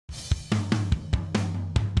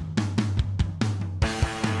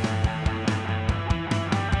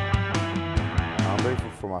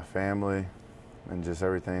my family and just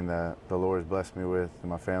everything that the Lord has blessed me with, and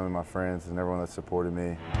my family, my friends, and everyone that supported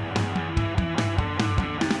me.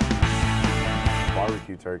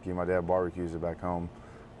 Barbecue turkey, my dad barbecues it back home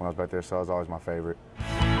when I was back there, so that was always my favorite.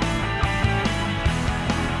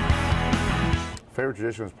 Favorite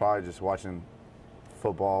tradition was probably just watching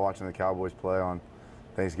football, watching the Cowboys play on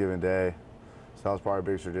Thanksgiving Day. So that was probably our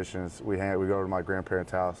biggest tradition. We go to my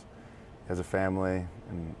grandparents' house as a family,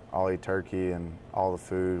 and I'll eat turkey and all the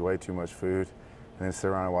food, way too much food, and then sit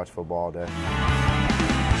around and watch football all day.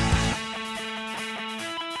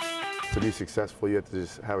 To be successful, you have to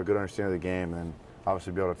just have a good understanding of the game, and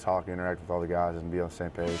obviously be able to talk and interact with all the guys and be on the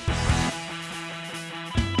same page.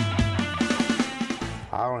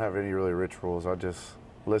 I don't have any really rituals. I just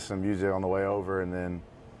listen to music on the way over, and then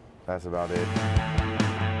that's about it.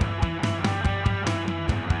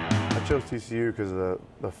 I chose TCU because of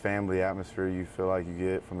the family atmosphere you feel like you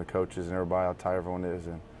get from the coaches and everybody, how tight everyone is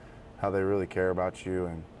and how they really care about you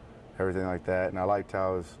and everything like that. And I liked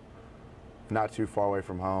how it was not too far away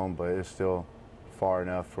from home, but it's still far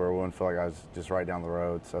enough where it wouldn't feel like I was just right down the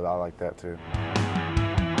road, so I like that too.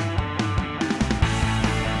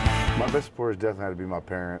 My best supporters definitely had to be my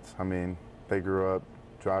parents. I mean, they grew up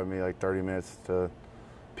driving me like 30 minutes to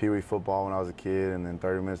Pee Wee football when I was a kid, and then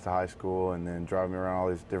 30 minutes to high school, and then driving me around all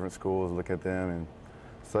these different schools, look at them, and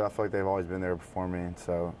so I feel like they've always been there for me, and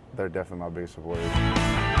so they're definitely my biggest supporters.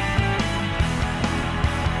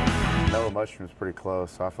 Noah Mushroom's pretty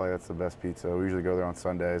close, so I feel like that's the best pizza. We usually go there on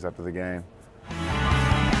Sundays after the game.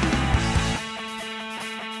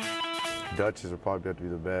 Dutch's would probably have to be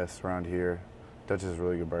the best around here. Dutch's is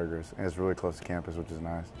really good burgers, and it's really close to campus, which is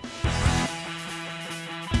nice.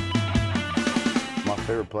 My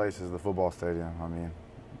favorite place is the football stadium. I mean,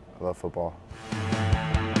 I love football.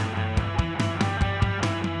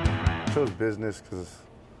 I chose business because,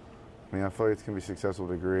 I mean, I feel like it's going to be a successful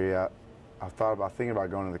degree. I've thought about thinking about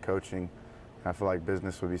going into coaching, and I feel like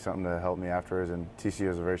business would be something to help me afterwards, and TCU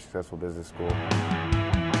is a very successful business school.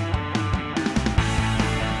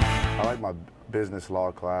 I like my business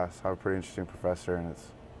law class. I have a pretty interesting professor, and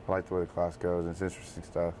I like the way the class goes, and it's interesting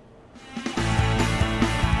stuff.